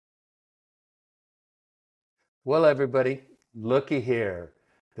Well, everybody, looky here.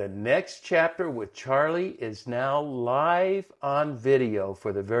 The next chapter with Charlie is now live on video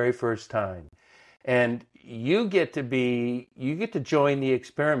for the very first time. And you get to join the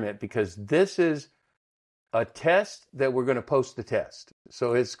experiment because this is a test that we're going to post the test.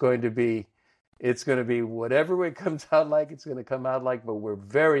 So it's going to be whatever it comes out like, it's going to come out like, but we're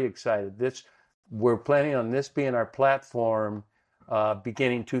very excited. We're planning on this being our platform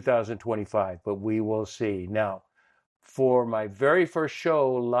beginning 2025, but we will see. Now, for my very first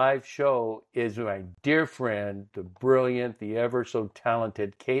live show, is my dear friend, the brilliant, the ever so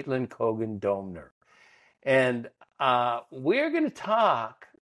talented Caitlyn Cogan Doemner. And we're going to talk.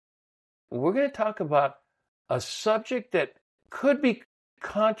 We're going to talk about a subject that could be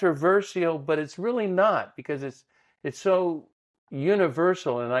controversial, but it's really not because it's so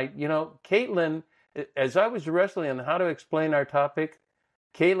universal. And Caitlyn, as I was wrestling on how to explain our topic,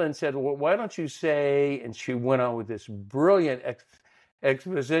 Caitlyn said, well, why don't you say, and she went on with this brilliant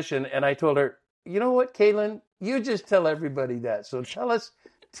exposition. And I told her, you know what, Caitlyn, you just tell everybody that. So tell us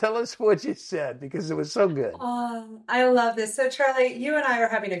what you said because it was so good. I love this. So Charlie, you and I are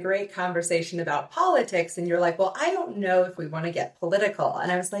having a great conversation about politics and you're like, well, I don't know if we want to get political.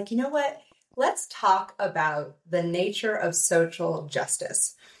 And I was like, you know what? Let's talk about the nature of social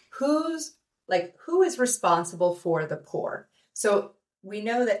justice. Who is responsible for the poor? So we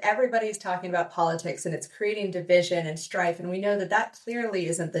know that everybody's talking about politics and it's creating division and strife. And we know that that clearly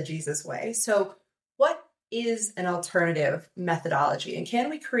isn't the Jesus way. So what is an alternative methodology? And can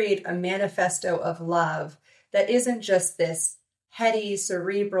we create a manifesto of love that isn't just this heady,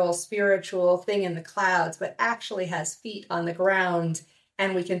 cerebral, spiritual thing in the clouds, but actually has feet on the ground?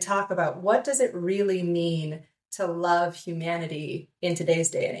 And we can talk about what does it really mean to love humanity in today's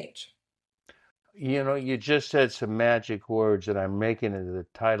day and age? You know, you just said some magic words that I'm making it the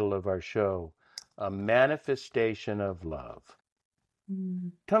title of our show, a manifestation of love.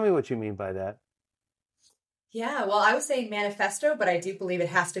 Tell me what you mean by that. Yeah, well, I was saying manifesto, but I do believe it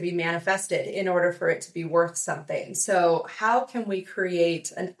has to be manifested in order for it to be worth something. So how can we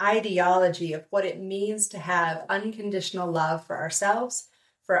create an ideology of what it means to have unconditional love for ourselves,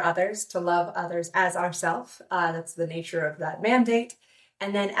 for others, to love others as ourselves? That's the nature of that mandate.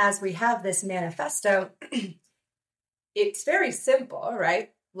 And then as we have this manifesto, it's very simple,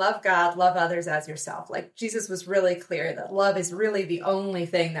 right? Love God, love others as yourself. Like Jesus was really clear that love is really the only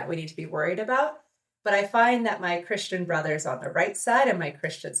thing that we need to be worried about. But I find that my Christian brothers on the right side and my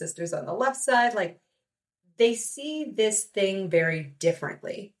Christian sisters on the left side, they see this thing very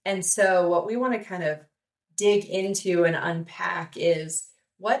differently. And so what we want to kind of dig into and unpack is,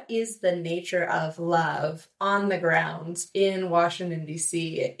 what is the nature of love on the ground in Washington,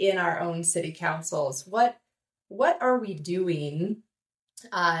 D.C., in our own city councils? What are we doing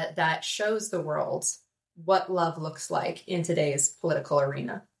that shows the world what love looks like in today's political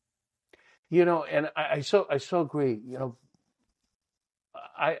arena? You know, and I so agree. You know,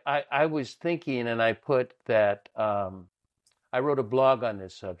 I was thinking, and I put that I wrote a blog on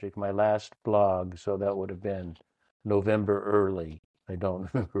this subject, my last blog, so that would have been November early. I don't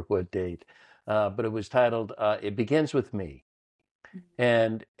remember what date, but it was titled "It Begins with Me,"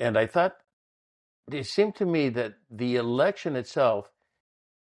 and I thought it seemed to me that the election itself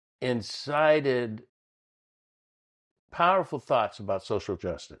incited powerful thoughts about social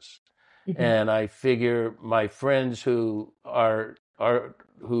justice. And I figure my friends who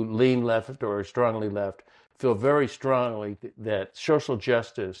lean left or are strongly left feel very strongly that social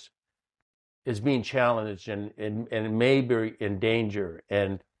justice is being challenged and may be in danger.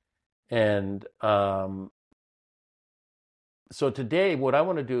 And so today, what I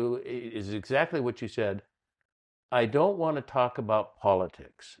want to do is exactly what you said. I don't want to talk about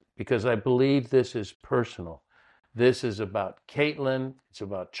politics because I believe this is personal. This is about Caitlyn, it's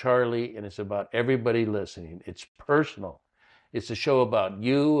about Charlie, and it's about everybody listening. It's personal. It's a show about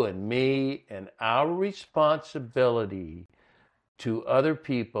you and me and our responsibility to other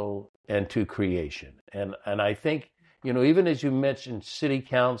people and to creation. And I think, you know, even as you mentioned city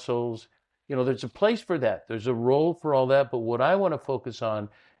councils, you know, there's a place for that. There's a role for all that. But what I want to focus on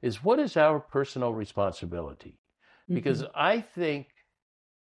is what is our personal responsibility? Because I think,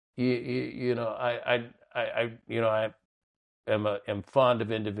 I am fond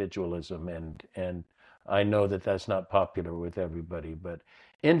of individualism, and I know that that's not popular with everybody, but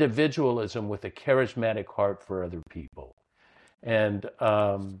individualism with a charismatic heart for other people. And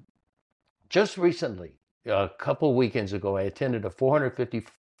just recently, a couple weekends ago, I attended a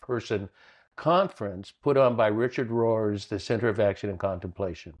 450-person conference put on by Richard Rohr's The Center of Action and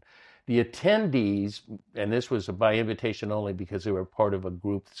Contemplation. The attendees, and this was by invitation only because they were part of a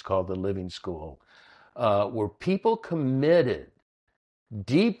group that's called the Living School, were people committed,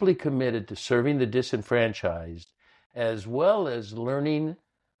 deeply committed to serving the disenfranchised, as well as learning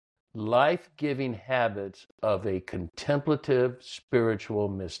life-giving habits of a contemplative spiritual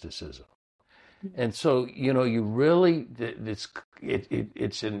mysticism. And so, you really,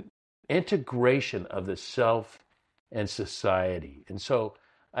 it's an integration of the self and society. And so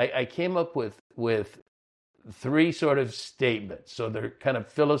I came up with three sort of statements. So they're kind of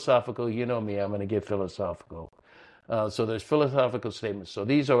philosophical. You know me, I'm going to get philosophical. So there's philosophical statements. So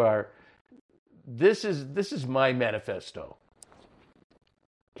these are this is my manifesto,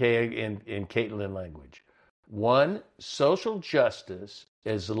 okay, in Caitlyn language. One, social justice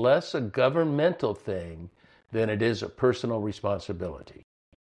is less a governmental thing than it is a personal responsibility.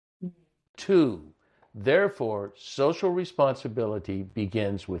 Two, therefore, social responsibility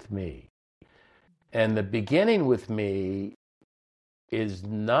begins with me. And the beginning with me is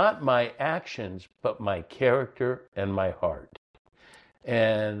not my actions, but my character and my heart.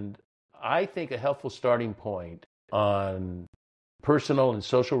 And I think a helpful starting point on personal and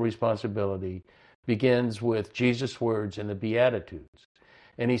social responsibility begins with Jesus' words in the Beatitudes.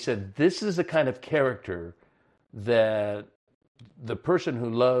 And he said, this is the kind of character that the person who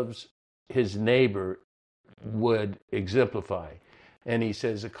loves his neighbor would exemplify. And he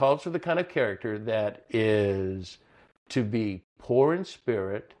says it calls for the kind of character that is to be poor in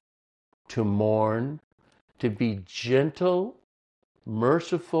spirit, to mourn, to be gentle,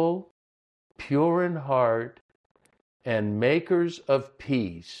 merciful, pure in heart, and makers of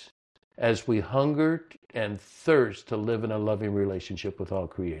peace, as we hunger and thirst to live in a loving relationship with all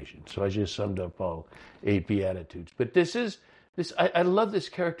creation. So I just summed up all 8 Beatitudes. But I love this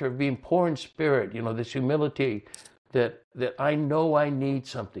character of being poor in spirit, this humility that I know I need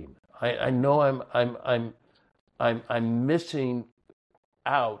something. I know I'm missing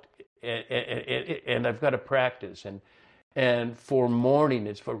out, and I've got to practice. And for mourning,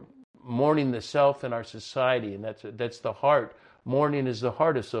 it's for mourning the self in our society, and that's the heart. Mourning is the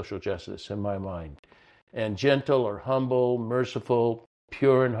heart of social justice in my mind. And gentle or humble, merciful,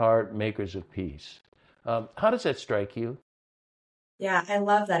 pure in heart, makers of peace. How does that strike you? Yeah, I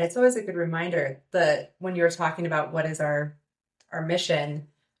love that. It's always a good reminder that when you were talking about what is our mission,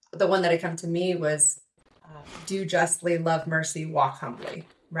 the one that had come to me was do justly, love mercy, walk humbly,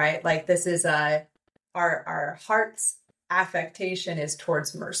 right? Like this is our heart's affectation is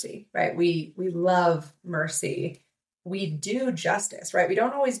towards mercy, right? We love mercy. We do justice, right? We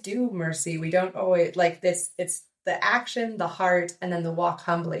don't always do mercy. We don't always like this. It's the action, the heart, and then the walk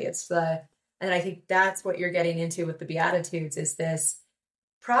humbly. And I think that's what you're getting into with the Beatitudes is this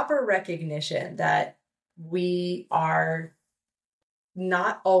proper recognition that we are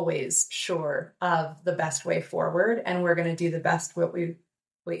not always sure of the best way forward. And we're going to do the best what we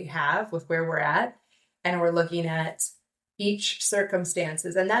have with where we're at. And we're looking at each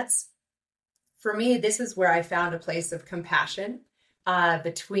circumstances. And that's, for me, this is where I found a place of compassion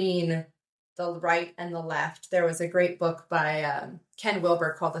between the right and the left. There was a great book by Ken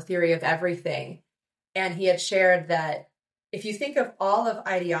Wilber called The Theory of Everything. And he had shared that if you think of all of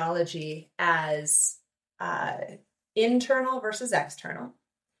ideology as internal versus external,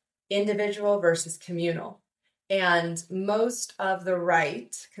 individual versus communal, and most of the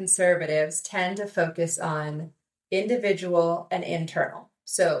right conservatives tend to focus on individual and internal.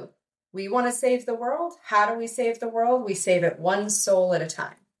 So we want to save the world. How do we save the world? We save it one soul at a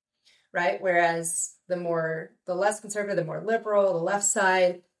time, right? Whereas the less conservative, the more liberal, the left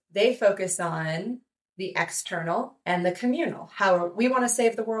side, they focus on the external and the communal. We want to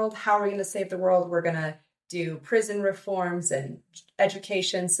save the world. How are we going to save the world? We're going to do prison reforms and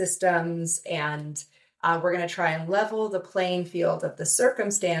education systems, and we're going to try and level the playing field of the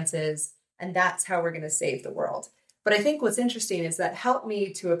circumstances, and that's how we're going to save the world. But I think what's interesting is that helped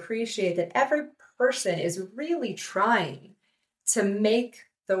me to appreciate that every person is really trying to make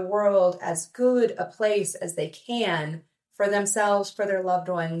the world as good a place as they can for themselves, for their loved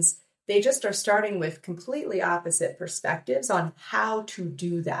ones. They just are starting with completely opposite perspectives on how to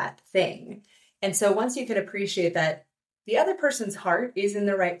do that thing. And so once you can appreciate that the other person's heart is in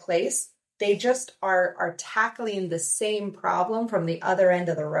the right place, they just are tackling the same problem from the other end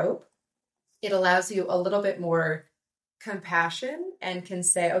of the rope. It allows you a little bit more compassion and can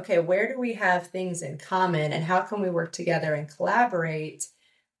say, okay, where do we have things in common and how can we work together and collaborate?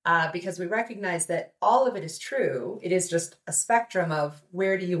 Because we recognize that all of it is true. It is just a spectrum of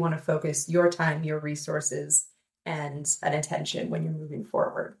where do you want to focus your time, your resources, and an attention when you're moving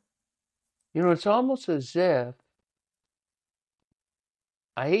forward. It's almost as if,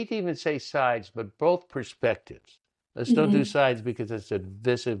 I hate to even say sides, but both perspectives. Let's don't do sides because it's a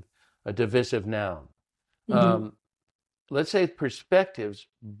divisive noun. Mm-hmm. Let's say perspectives,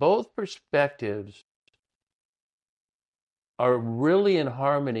 both perspectives are really in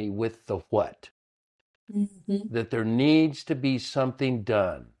harmony with the what, Mm-hmm. that there needs to be something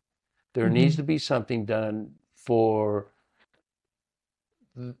done. There needs Mm-hmm. to be something done for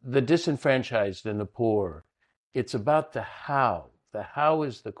the disenfranchised and the poor. It's about the how. The how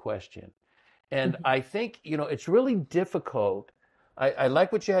is the question. And Mm-hmm. I think, it's really difficult. I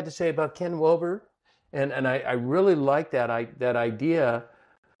like what you had to say about Ken Wilber, and I really like that idea.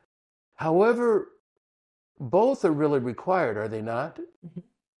 However, both are really required, are they not?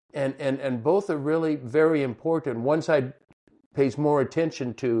 And both are really very important. One side pays more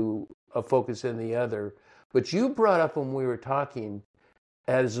attention to a focus than the other. But you brought up when we were talking,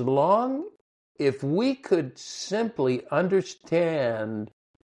 as long if we could simply understand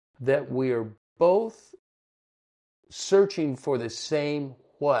that we are both searching for the same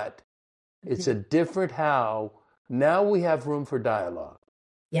what, it's Mm-hmm. a different how. Now we have room for dialogue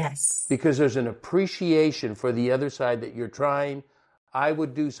Yes. because there's an appreciation for the other side that you're trying. I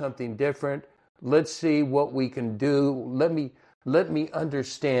would do something different. Let's see what we can do. Let me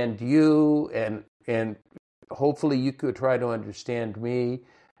understand you, and hopefully you could try to understand me,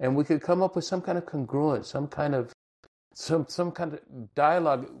 and we could come up with some kind of congruence, some kind of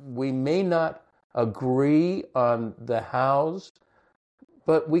dialogue. We may not agree on the hows,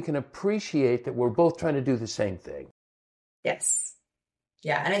 but we can appreciate that we're both trying to do the same thing. Yes.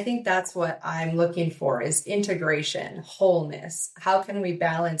 Yeah, and I think that's what I'm looking for is integration, wholeness. How can we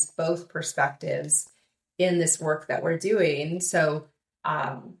balance both perspectives in this work that we're doing? So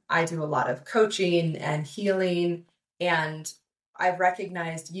I do a lot of coaching and healing, and I've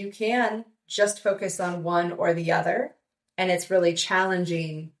recognized you can just focus on one or the other, and it's really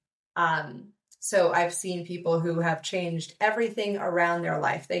challenging. So I've seen people who have changed everything around their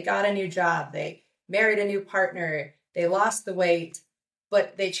life. They got a new job, they married a new partner, they lost the weight,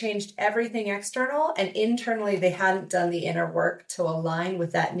 but they changed everything external, and internally they hadn't done the inner work to align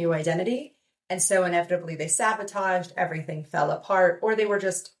with that new identity. And so inevitably they sabotaged, everything fell apart, or they were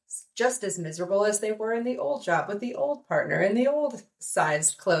just as miserable as they were in the old job with the old partner in the old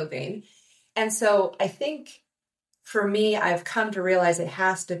sized clothing. And so I think for me, I've come to realize it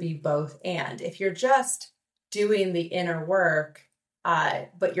has to be both. And if you're just doing the inner work,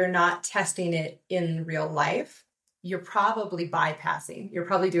 but you're not testing it in real life, you're probably bypassing. You're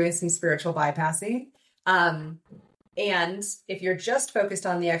probably doing some spiritual bypassing. And if you're just focused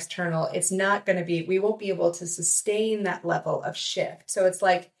on the external, it's not going to be, we won't be able to sustain that level of shift. So it's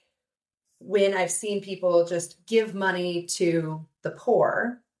like when I've seen people just give money to the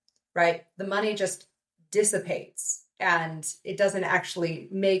poor, right? The money just dissipates and it doesn't actually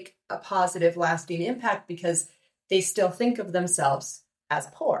make a positive, lasting impact because they still think of themselves as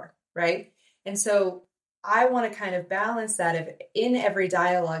poor, right? And so I want to kind of balance that if in every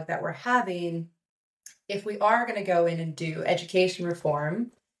dialogue that we're having, if we are going to go in and do education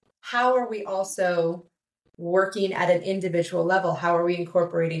reform, how are we also working at an individual level? How are we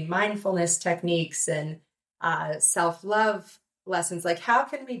incorporating mindfulness techniques and self-love lessons? Like, how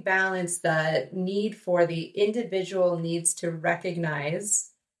can we balance the need for the individual needs to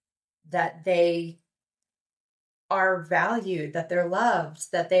recognize that they are valued, that they're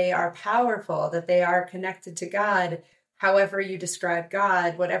loved, that they are powerful, that they are connected to God, however you describe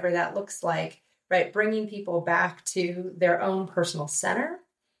God, whatever that looks like, right? Bringing people back to their own personal center.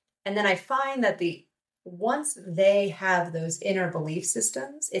 And then I find that once they have those inner belief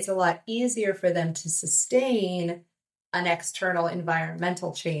systems, it's a lot easier for them to sustain an external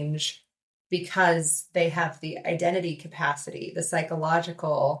environmental change because they have the identity capacity, the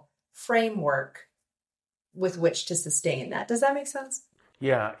psychological framework with which to sustain that. Does that make sense?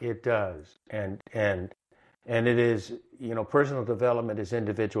 Yeah, it does. And it is, personal development is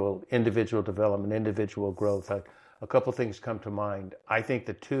individual development, individual growth. A couple things come to mind. I think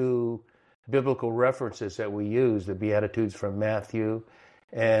the two biblical references that we use, the Beatitudes from Matthew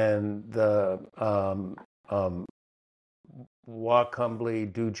and the walk humbly,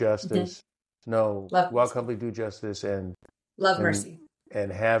 do Mm-hmm. justice. No, Love walk mercy. humbly, do justice, Love and mercy.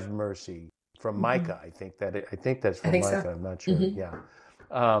 and have mercy. From Mm-hmm. Micah, I think that's I from think so. Micah. I'm not sure. Mm-hmm. Yeah.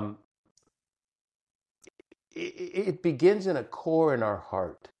 Um, it begins in a core in our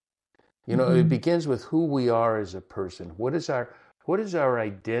heart. It Mm-hmm. begins with who we are as a person. What is our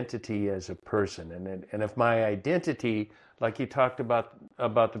identity as a person? And if my identity, like you talked about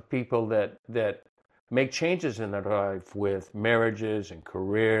the people that make changes in their life with marriages and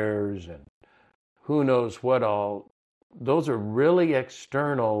careers and who knows what all, those are really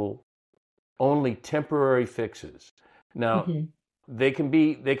external, only temporary fixes. Now, Mm-hmm. they can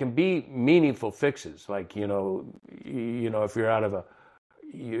be meaningful fixes. Like, if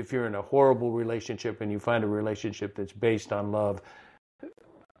you're in a horrible relationship and you find a relationship that's based on love,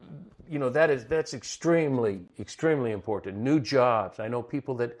 that's extremely, extremely important. New jobs. I know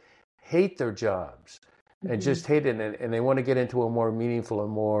people that hate their jobs and just hate it, and they want to get into a more meaningful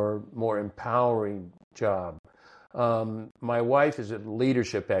and more empowering job. My wife is a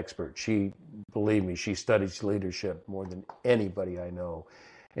leadership expert. Believe me, she studies leadership more than anybody I know.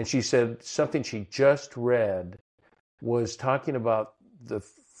 And she said something she just read was talking about it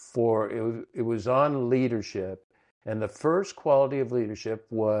was on leadership, and the first quality of leadership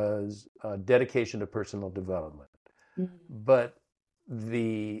was dedication to personal development. But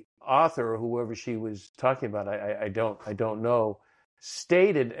the author, or whoever she was talking about, I don't know,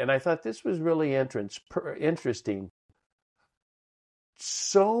 stated, and I thought this was really interesting.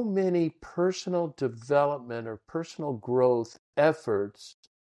 So many personal development or personal growth efforts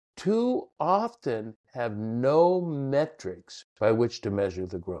too often have no metrics by which to measure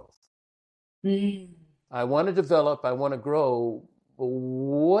the growth. I want to develop, I want to grow. But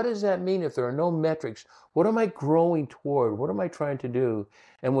what does that mean if there are no metrics? What am I growing toward? What am I trying to do?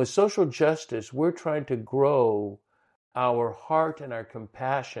 And with social justice, we're trying to grow our heart and our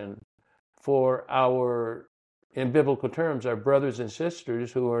compassion for in biblical terms, our brothers and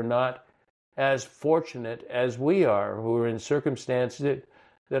sisters who are not as fortunate as we are, who are in circumstances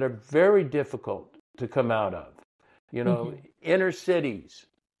that are very difficult to come out of. Inner cities.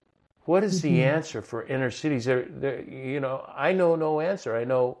 What is the answer for inner cities? I know no answer. I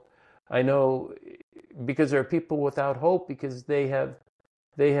know because there are people without hope because they have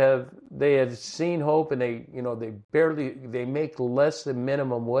seen hope, and they make less than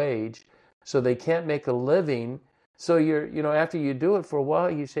minimum wage, so they can't make a living. So after you do it for a while,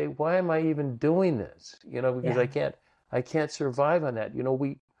 you say, why am I even doing this? Because I can't survive on that.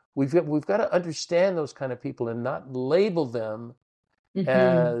 We've got to understand those kind of people and not label them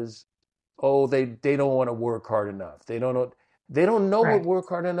as, they don't want to work hard enough. They don't know Right. what work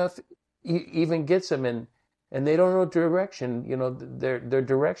hard enough even gets them, and they don't know direction. They're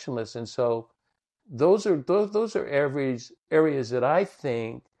directionless, and so those are areas that I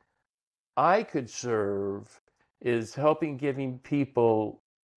think I could serve, is helping giving people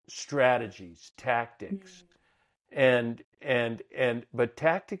strategies, tactics, but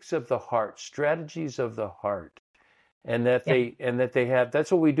tactics of the heart, strategies of the heart. And that they have,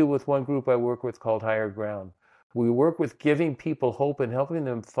 that's what we do with one group I work with called Higher Ground. We work with giving people hope and helping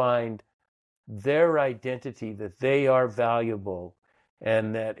them find their identity, that they are valuable,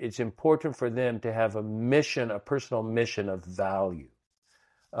 and that it's important for them to have a mission, a personal mission of value.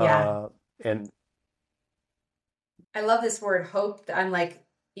 And I love this word hope. I'm like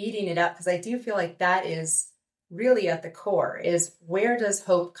eating it up because I do feel like that is really at the core, is where does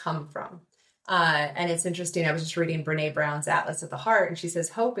hope come from? And it's interesting. I was just reading Brene Brown's Atlas of the Heart, and she says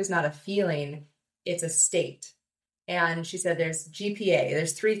hope is not a feeling, it's a state. And she said there's GPA.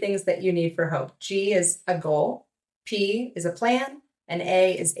 There's 3 things that you need for hope. G is a goal, P is a plan, and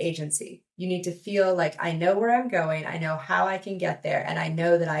A is agency. You need to feel like, I know where I'm going, I know how I can get there, and I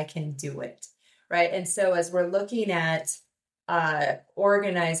know that I can do it, right? And so as we're looking at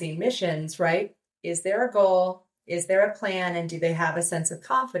organizing missions, right, is there a goal? Is there a plan? And do they have a sense of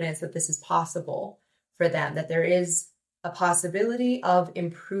confidence that this is possible for them, that there is a possibility of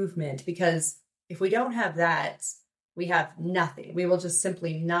improvement? Because if we don't have that, we have nothing. We will just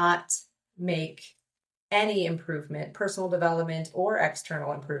simply not make any improvement, personal development or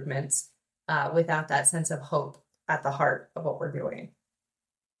external improvements, without that sense of hope at the heart of what we're doing.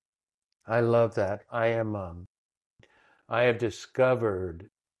 I love that. I have discovered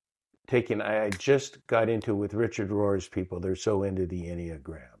I just got into with Richard Rohr's people. They're so into the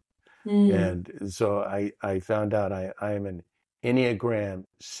Enneagram. And so I found out I am an Enneagram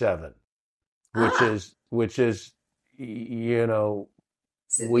 7, which is, we the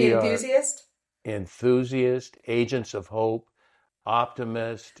enthusiast? Are enthusiast, agents of hope,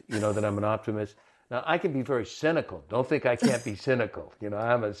 optimist, that I'm an optimist. Now, I can be very cynical. Don't think I can't be cynical.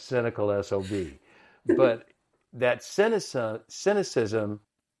 I'm a cynical SOB. But that cynicism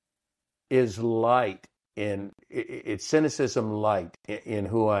is light it's cynicism light in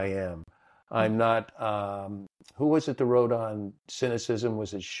who I am. I'm not, who was it that wrote on cynicism?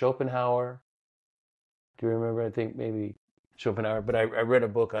 Was it Schopenhauer? Do you remember? I think maybe Schopenhauer, but I read a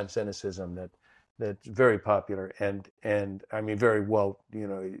book on cynicism that's very popular and I mean, very well,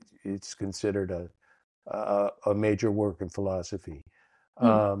 it's considered a major work in philosophy.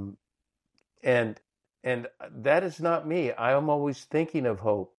 And that is not me. I am always thinking of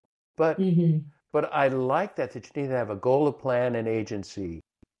hope, but But I like that you need to have a goal, a plan, and agency.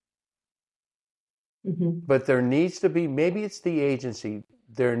 But there needs to be, maybe it's the agency,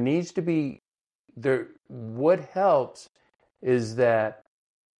 there needs to be, what helps is that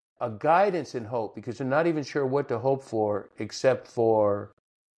a guidance and hope, because they're not even sure what to hope for except for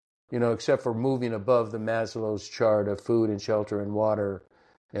moving above the Maslow's chart of food and shelter and water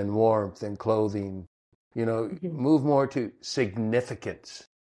and warmth and clothing, move more to significance.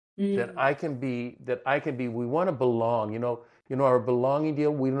 That I can be, we want to belong, our belonging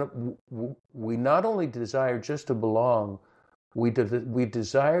deal. We not only desire just to belong, we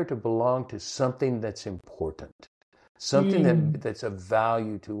desire to belong to something that's important, something that's of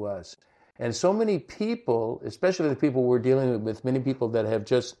value to us. And so many people, especially the people we're dealing with, many people that have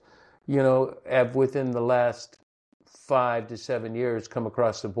just, have within the last 5 to 7 years come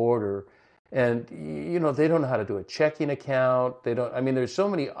across the border, and they don't know how to do a checking account. They don't. I mean, there's so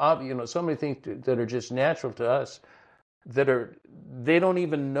many so many things that are just natural to us they don't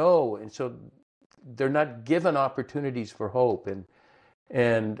even know, and so they're not given opportunities for hope.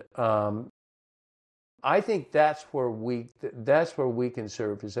 And I think that's where we can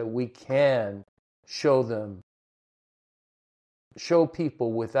serve, is that we can show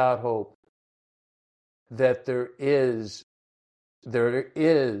people without hope that there is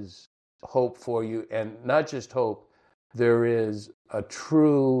hope for you, and not just hope, there is a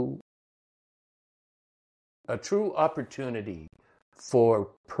true opportunity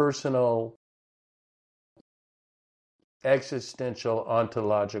for personal, existential,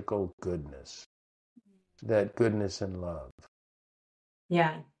 ontological goodness, that goodness and love.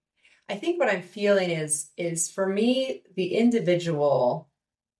 Yeah. I think what I'm feeling is for me, the individual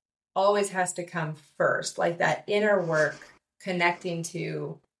always has to come first, like that inner work, connecting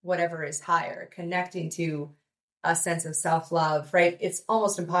to whatever is higher, connecting to a sense of self-love, right? It's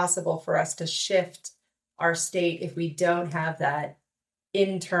almost impossible for us to shift our state if we don't have that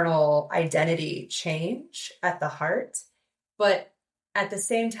internal identity change at the heart. But at the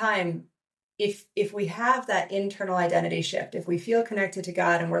same time, if we have that internal identity shift, if we feel connected to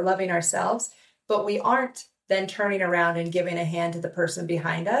God and we're loving ourselves, but we aren't then turning around and giving a hand to the person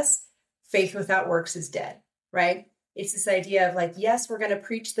behind us, faith without works is dead, right? It's this idea of like, yes, we're going to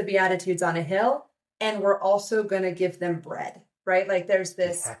preach the Beatitudes on a hill, and we're also going to give them bread, right? Like there's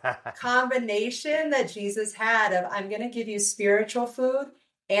this combination that Jesus had of, I'm going to give you spiritual food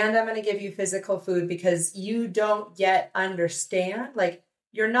and I'm going to give you physical food, because you don't yet understand, like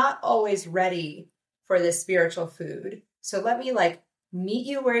you're not always ready for this spiritual food. So let me like meet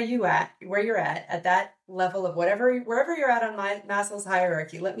you where you're at that level of wherever you're at on Maslow's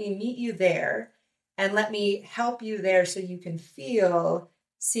hierarchy. Let me meet you there, and let me help you there so you can feel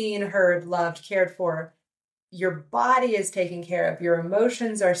seen, heard, loved, cared for. Your body is taken care of. Your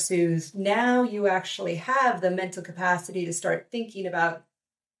emotions are soothed. Now you actually have the mental capacity to start thinking about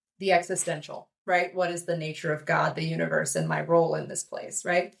the existential, right? What is the nature of God, the universe, and my role in this place,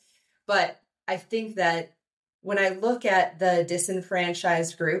 right? But I think that when I look at the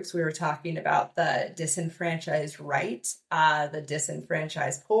disenfranchised groups, we were talking about the disenfranchised right, the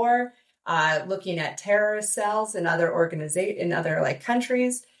disenfranchised poor, looking at terrorist cells in other like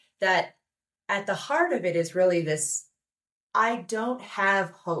countries, that at the heart of it is really this, I don't have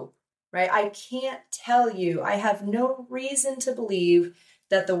hope, right? I can't tell you, I have no reason to believe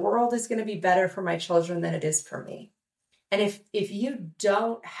that the world is going to be better for my children than it is for me. And if you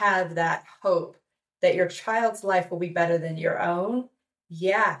don't have that hope that your child's life will be better than your own,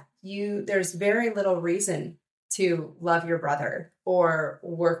 there's very little reason to love your brother or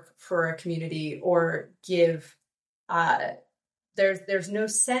work for a community or give. There's no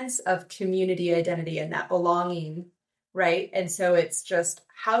sense of community identity and that belonging, right? And so it's just,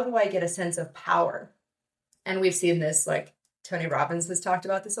 how do I get a sense of power? And we've seen this, like Tony Robbins has talked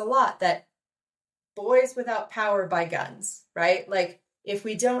about this a lot, that boys without power buy guns, right? Like if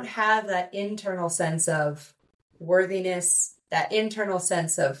we don't have that internal sense of worthiness, that internal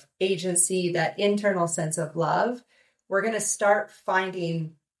sense of agency, that internal sense of love, we're going to start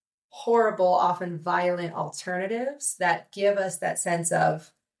finding horrible, often violent alternatives that give us that sense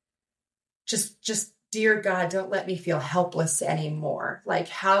of just dear God, don't let me feel helpless anymore. Like,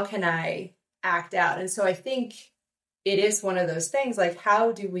 how can I act out? And so I think it is one of those things, like,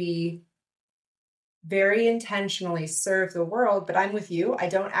 how do we very intentionally serve the world? But I'm with you. I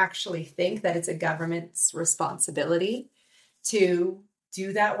don't actually think that it's a government's responsibility to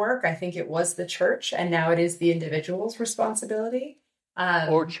do that work. I think it was the church, and now it is the individual's responsibility.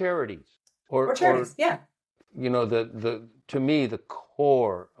 Or charities. Or charities, yeah. The to me, the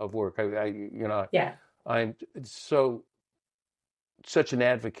core of work, I'm such an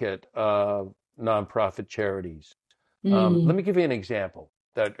advocate of nonprofit charities. Let Mm. me give you an example,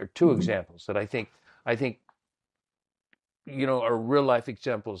 that or two examples that I think are real life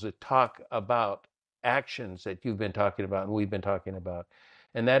examples that talk about actions that you've been talking about and we've been talking about.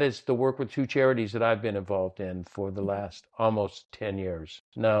 And that is the work with two charities that I've been involved in for the last almost 10 years.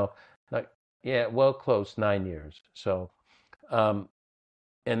 No, not, yeah, well, close, 9 years. So, um,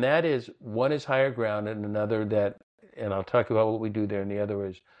 and that is, one is Higher Ground, and another that, and I'll talk about what we do there, and the other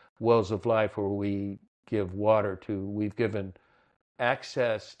is Wells of Life, where we've given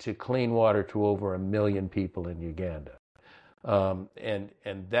access to clean water to over 1 million people in Uganda. And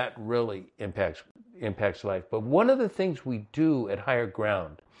that really impacts life. But one of the things we do at Higher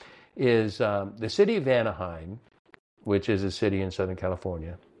Ground is, the city of Anaheim, which is a city in Southern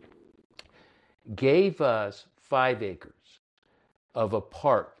California, gave us 5 acres of a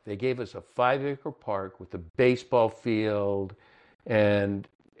park. They gave us a 5-acre park with a baseball field and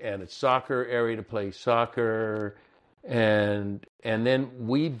a soccer area to play soccer, and then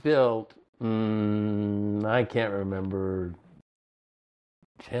we built, I can't remember,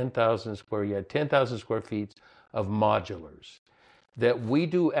 10,000 square feet of modulars that we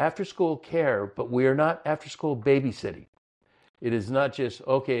do after school care, but we are not after school babysitting. It is not just,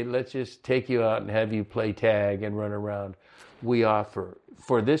 okay, let's just take you out and have you play tag and run around. We offer,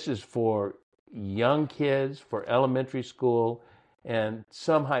 this is for young kids, for elementary school and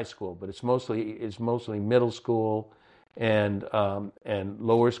some high school, but it's mostly middle school and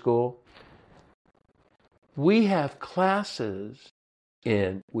lower school. We have classes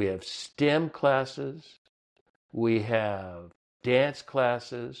we have STEM classes, we have dance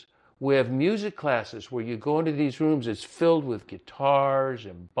classes, we have music classes where you go into these rooms, it's filled with guitars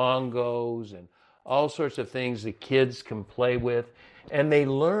and bongos and all sorts of things the kids can play with. And they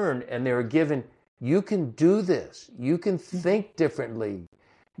learn, and they're given, you can do this. You can think differently.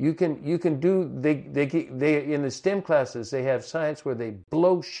 You can do, they in the STEM classes, they have science where they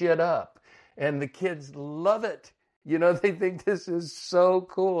blow shit up and the kids love it. They think this is so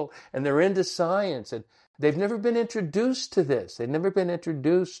cool, and they're into science, and they've never been introduced to this. They've never been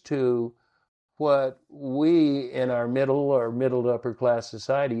introduced to what we in our middle to upper class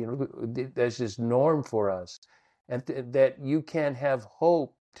society, that's just norm for us, and that you can have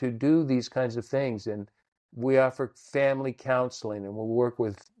hope to do these kinds of things. And we offer family counseling, and we'll work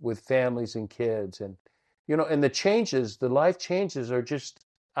with families and kids, and and the life changes are just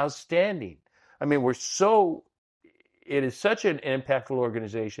outstanding. I mean, it is such an impactful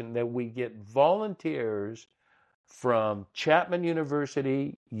organization that we get volunteers from Chapman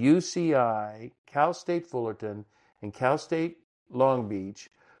University, UCI, Cal State Fullerton, and Cal State Long Beach.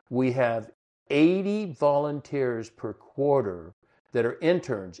 We have 80 volunteers per quarter that are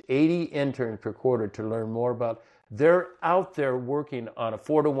interns, 80 interns per quarter to learn more about. They're out there working on a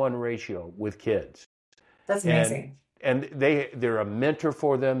 4-to-1 ratio with kids. That's amazing. And they're a mentor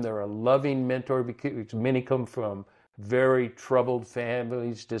for them. They're a loving mentor, because many come from very troubled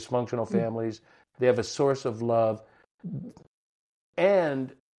families, dysfunctional families. They have a source of love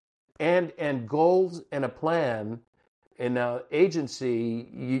and goals and a plan. And now agency,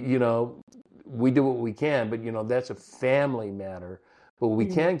 we do what we can, but that's a family matter. But we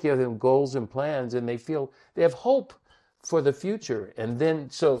can give them goals and plans, and they feel they have hope for the future. And then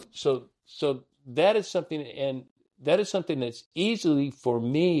so that is something, and that is something that's easily for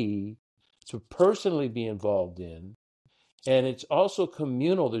me to personally be involved in. And it's also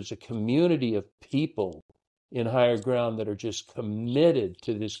communal. There's a community of people in Higher Ground that are just committed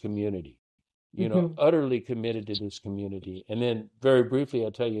to this community, utterly committed to this community. And then very briefly, I'll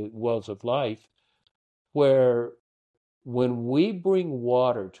tell you Wells of Life, where when we bring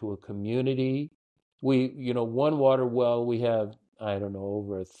water to a community, one water well, we have, I don't know,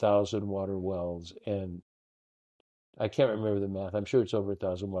 over 1,000 water wells, and I can't remember the math. I'm sure it's over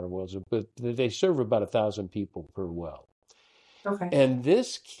 1,000 water wells, but they serve about 1,000 people per well. Okay. And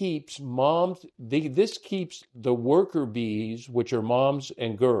this keeps the worker bees, which are moms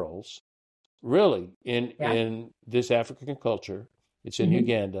and girls, really in this African culture. It's in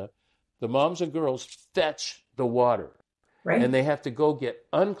Uganda. The moms and girls fetch the water. Right. And they have to go get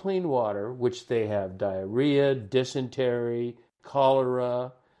unclean water, which they have diarrhea, dysentery,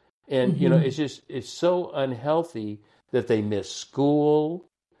 cholera. And, it's so unhealthy that they miss school.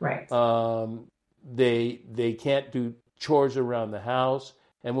 Right. They can't do chores around the house.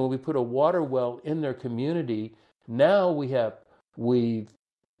 And when we put a water well in their community, now we've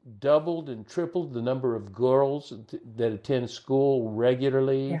doubled and tripled the number of girls that attend school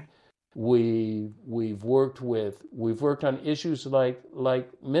regularly. Yeah. We've worked on issues like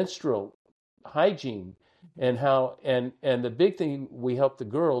menstrual hygiene and how and the big thing, we help the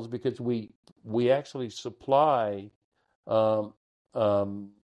girls because we actually supply um,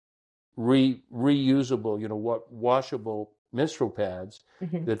 um, reusable, washable menstrual pads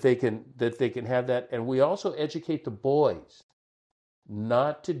Mhm. that they can have that, and we also educate the boys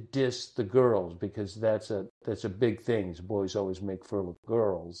not to diss the girls because that's a big thing. Boys always make fun of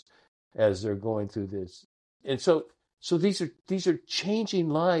girls as they're going through this, and so these are changing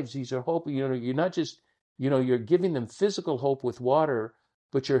lives. These are hope. You're not just you're giving them physical hope with water,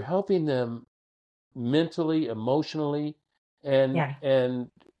 but you're helping them mentally, emotionally, and Yeah.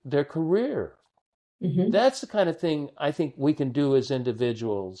 their career. Hmm. That's the kind of thing I think we can do as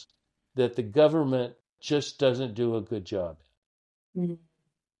individuals that the government just doesn't do a good job.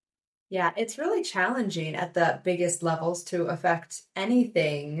 Yeah, it's really challenging at the biggest levels to affect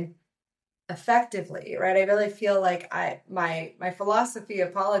anything effectively, right? I really feel like my philosophy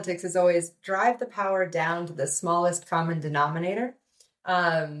of politics is always drive the power down to the smallest common denominator.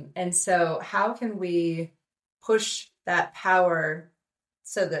 And so how can we push that power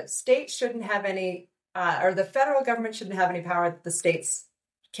so that states shouldn't have any, or the federal government shouldn't have any power that the states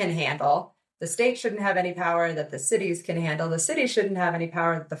can handle. The state shouldn't have any power that the cities can handle. The city shouldn't have any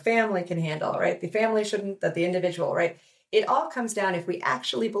power that the family can handle, right? The family shouldn't, that the individual, right? It all comes down, if we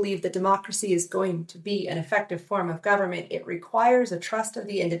actually believe that democracy is going to be an effective form of government, it requires a trust of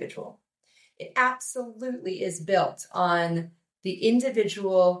the individual. It absolutely is built on the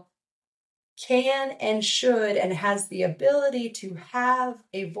individual can and should and has the ability to have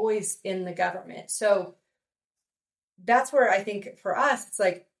a voice in the government. So that's where I think for us, it's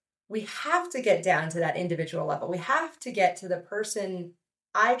like we have to get down to that individual level. We have to get to the person.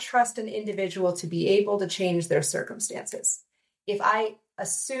 I trust an individual to be able to change their circumstances. If I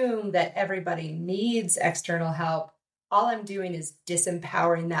assume that everybody needs external help, all I'm doing is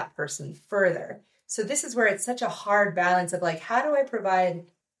disempowering that person further. So this is where it's such a hard balance of like, how do I provide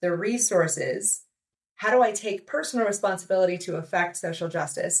the resources? How do I take personal responsibility to affect social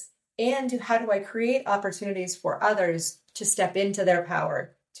justice? And how do I create opportunities for others to step into their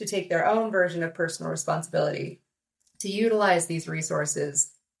power, to take their own version of personal responsibility, to utilize these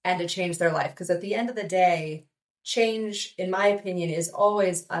resources and to change their life? Because at the end of the day, change, in my opinion, is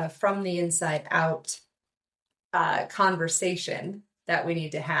always from the inside out conversation that we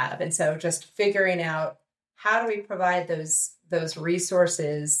need to have. And so just figuring out how do we provide those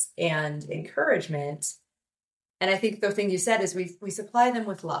resources and encouragement. And I think the thing you said is we supply them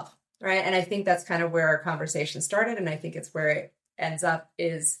with love, right? And I think that's kind of where our conversation started. And I think it's where it ends up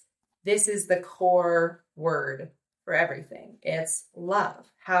is this is the core word for everything. It's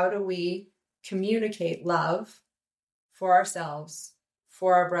love. How do we communicate love for ourselves,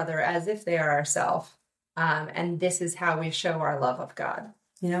 for our brother, as if they are ourselves? And this is how we show our love of God,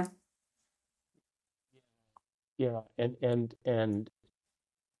 you know? Yeah, and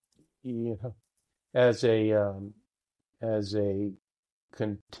as a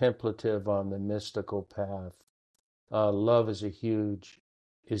contemplative on the mystical path, love is a huge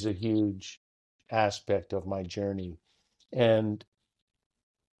aspect of my journey, and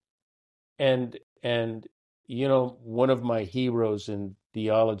and one of my heroes in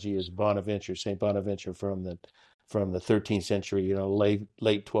theology is Bonaventure, Saint Bonaventure from the 13th century,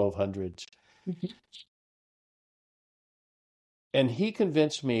 late 1200s, Mhm. and he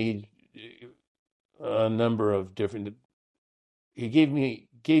convinced me a number of different. He gave me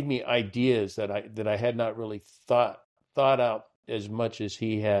ideas that I had not really thought out as much as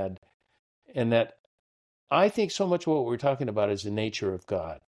he had, and that I think so much of what we're talking about is the nature of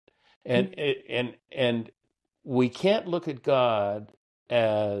God, and we can't look at God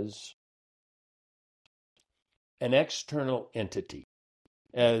as an external entity,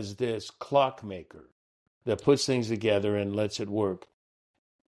 as this clockmaker that puts things together and lets it work.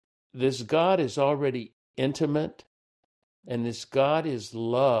 This God is already intimate, and this God is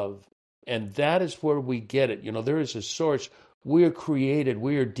love, and that is where we get it. There is a source. We are created.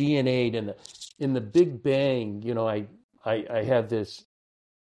 We are DNA'd in the Big Bang. I have this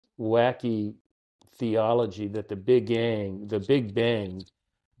wacky theology that the Big Bang,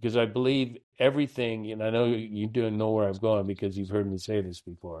 because I believe everything, and I know you don't know where I'm going because you've heard me say this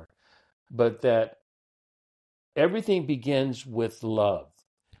before, but that everything begins with love,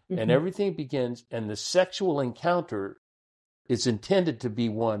 and Mhm. everything begins, and the sexual encounter is intended to be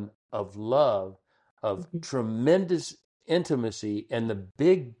one of love, of Mhm. tremendous intimacy, and the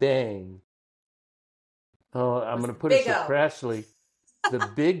Big Bang. Oh, I'm Was going the to put it big so O. crassly. The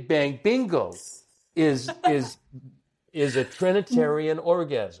Big Bang bingo is is is a Trinitarian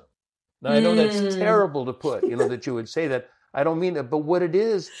orgasm. Now I know that's Mm. terrible to put, that you would say that, I don't mean that. But what it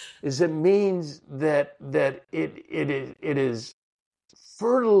is it means that it is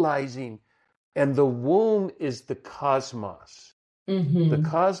fertilizing, and the womb is the cosmos. The Mm-hmm.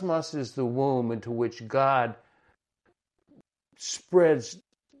 cosmos is the womb into which God spreads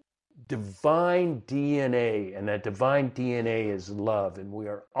divine DNA, and that divine DNA is love. And we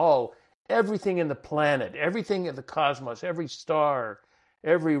are all, everything in the planet, everything in the cosmos, every star,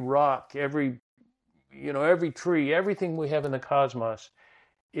 every rock, every tree, everything we have in the cosmos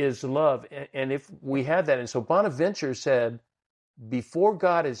is love. And if we have that, and so Bonaventure said, before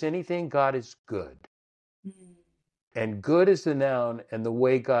God is anything, God is good. And good is the noun, and the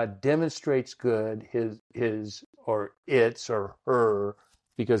way God demonstrates good, his or its or her,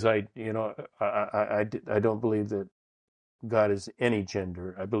 because I don't believe that God is any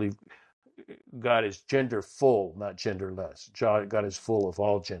gender. I believe God is gender full, not genderless. God is full of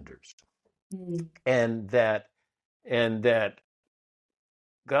all genders, Mm. and that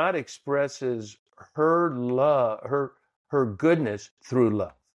God expresses her love, her goodness through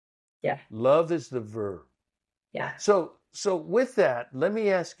love. Yeah. Love is the verb. Yeah. So with that, let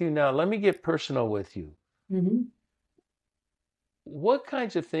me ask you now, let me get personal with you. Mm-hmm. What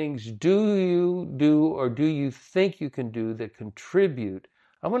kinds of things do you do, or do you think you can do, that contribute?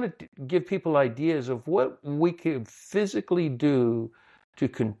 I want to give people ideas of what we can physically do to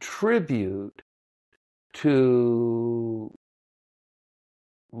contribute to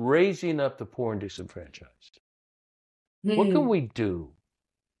raising up the poor and disenfranchised. What can we do?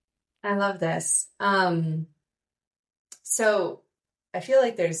 I love this. So I feel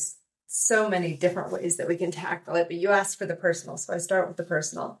like there's so many different ways that we can tackle it, but you asked for the personal, so I start with the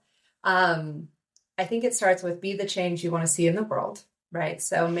personal. I think it starts with be the change you want to see in the world, right?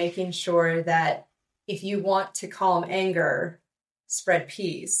 So making sure that if you want to calm anger, spread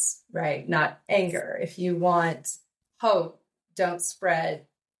peace, right? Not anger. If you want hope, don't spread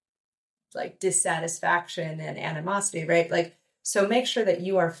like dissatisfaction and animosity, right? Like, so make sure that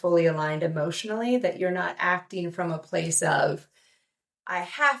you are fully aligned emotionally, that you're not acting from a place of, I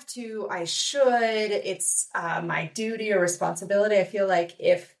have to, I should, it's my duty or responsibility. I feel like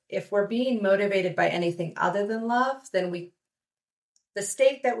if we're being motivated by anything other than love, then the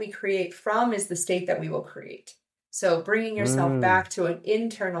state that we create from is the state that we will create. So bringing yourself back to an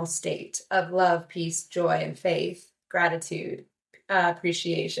internal state of love, peace, joy, and faith, gratitude,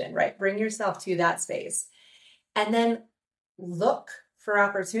 appreciation, right? Bring yourself to that space. And then look for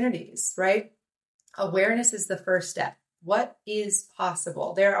opportunities, right? Awareness is the first step. What is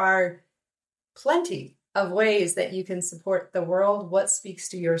possible? There are plenty of ways that you can support the world. What speaks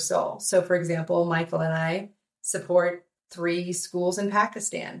to your soul? So, for example, Michael and I support 3 schools in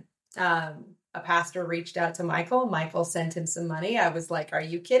Pakistan. A pastor reached out to Michael. Michael sent him some money. I was like, "Are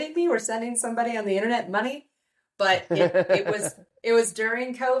you kidding me? We're sending somebody on the internet money?" But it was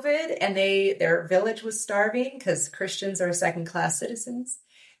during COVID, and their village was starving because Christians are second-class citizens.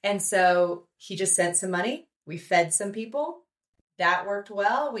 And so he just sent some money. We fed some people. That worked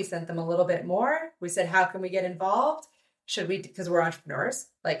well. We sent them a little bit more. We said, how can we get involved? Should we, because we're entrepreneurs,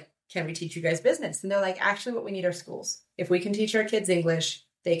 like, can we teach you guys business? And they're like, actually, what we need are schools. If we can teach our kids English,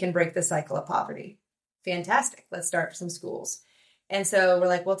 they can break the cycle of poverty. Fantastic. Let's start some schools. And so we're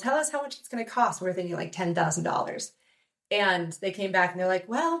like, well, tell us how much it's going to cost. We're thinking like $10,000. And they came back and they're like,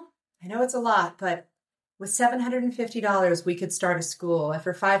 well, I know it's a lot, but with $750, we could start a school. And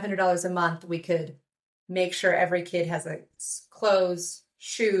for $500 a month, we could make sure every kid has clothes,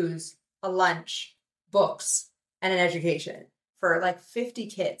 shoes, a lunch, books, and an education for like 50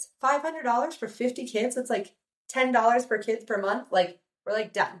 kids. $500 for 50 kids? That's like $10 per kid per month. Like, we're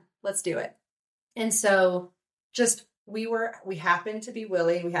like, done. Let's do it. And so just we happened to be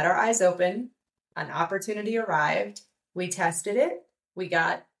willing. We had our eyes open. An opportunity arrived. We tested it. We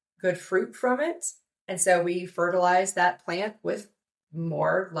got good fruit from it. And so we fertilized that plant with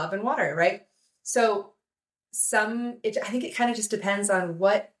more love and water, right? So I think it kind of just depends on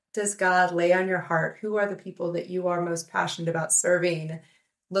what does God lay on your heart? Who are the people that you are most passionate about serving?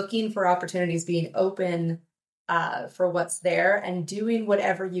 Looking for opportunities, being open for what's there, and doing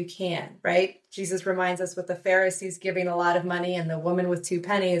whatever you can, right? Jesus reminds us with the Pharisees giving a lot of money and the woman with 2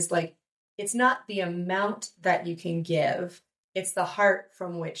 pennies, like, it's not the amount that you can give, it's the heart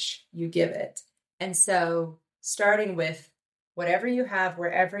from which you give it. And so starting with whatever you have,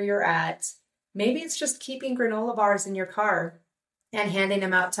 wherever you're at, maybe it's just keeping granola bars in your car and handing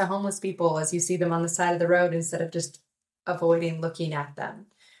them out to homeless people as you see them on the side of the road instead of just avoiding looking at them,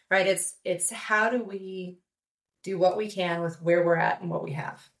 right? It's how do we do what we can with where we're at and what we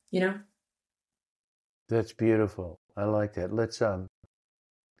have, you know? That's beautiful. I like that. Let's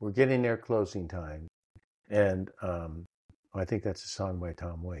we're getting near closing time, and I think that's a song by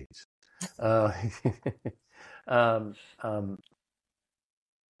Tom Waits. Uh, um, um,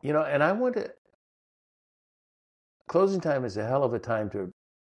 and I want to, closing time is a hell of a time to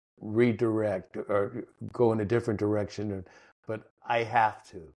redirect or go in a different direction, but I have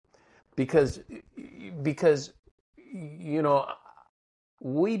to, because, you know,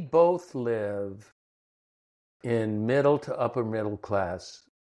 we both live in middle to upper middle class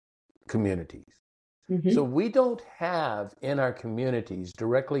communities. So we don't have in our communities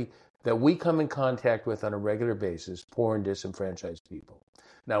directly that we come in contact with on a regular basis poor and disenfranchised people.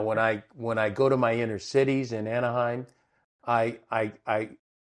 Now, when I go to my inner cities in Anaheim, I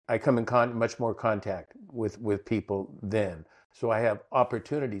come in much more contact with people then. So I have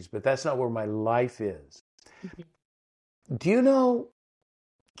opportunities, but that's not where my life is. Do you know,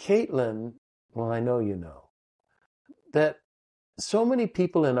 Caitlyn? Well, I know you know that so many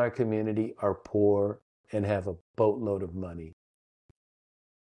people in our community are poor and have a boatload of money.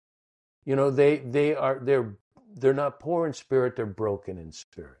 You know, they're not poor in spirit, they're broken in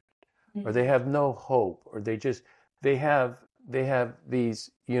spirit. Or they have no hope, or they have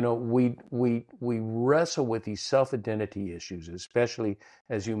these, we wrestle with these self-identity issues, especially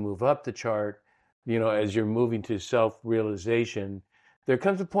as you move up the chart, as you're moving to self-realization. There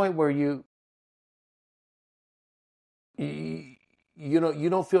comes a point where you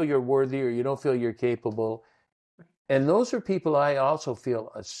don't feel you're worthy, or you don't feel you're capable. And those are people I also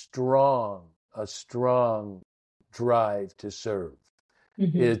feel a strong drive to serve.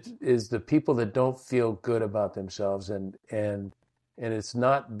 It is the people that don't feel good about themselves, and it's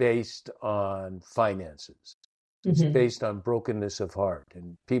not based on finances. It's based on brokenness of heart,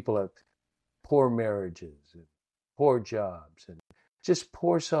 and people have poor marriages and poor jobs and just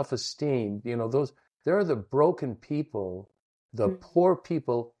poor self-esteem. There are the broken people, the poor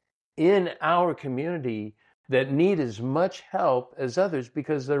people in our community that need as much help as others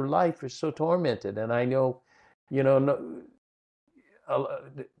because their life is so tormented. And I know,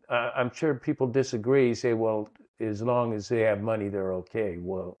 I'm sure people disagree, say, well, as long as they have money, they're okay.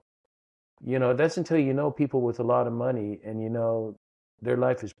 Well, that's until you know people with a lot of money and their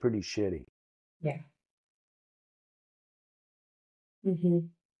life is pretty shitty. Yeah.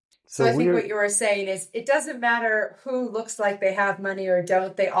 So I think what you were saying is it doesn't matter who looks like they have money or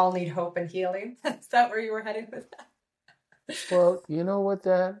don't, they all need hope and healing. Is that where you were heading with that? Well, you know what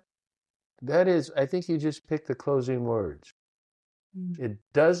that is? I think you just picked the closing words. It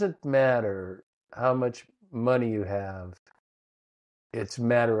doesn't matter how much money you have. It's a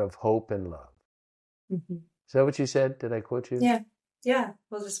matter of hope and love. Is that what you said? Did I quote you? Yeah.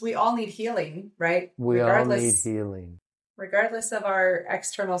 Well, we all need healing, right? We all need healing. Regardless of our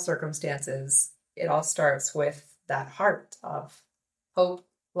external circumstances, it all starts with that heart of hope,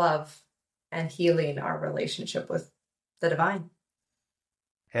 love, and healing our relationship with the divine.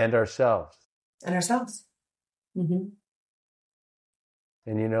 And ourselves. And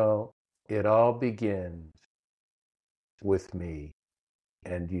it all begins with me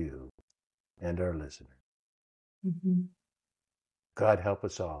and you and our listener. God help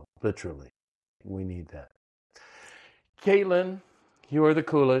us all, literally. We need that. Caitlyn, you are the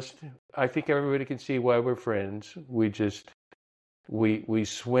coolest. I think everybody can see why we're friends. We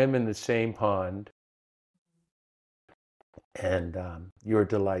swim in the same pond. And you're a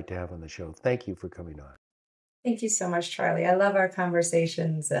delight to have on the show. Thank you for coming on. Thank you so much, Charlie. I love our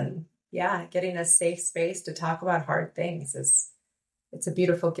conversations, and getting a safe space to talk about hard things it's a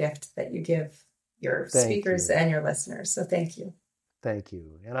beautiful gift that you give your speakers and your listeners. So thank you. Thank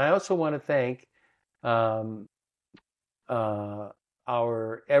you. And I also want to thank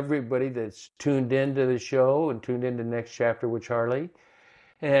our everybody that's tuned into the show and tuned into Next Chapter with Charlie.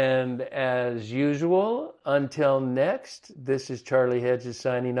 And as usual, until next, this is Charlie Hedges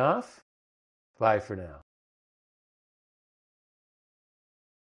signing off. Bye for now.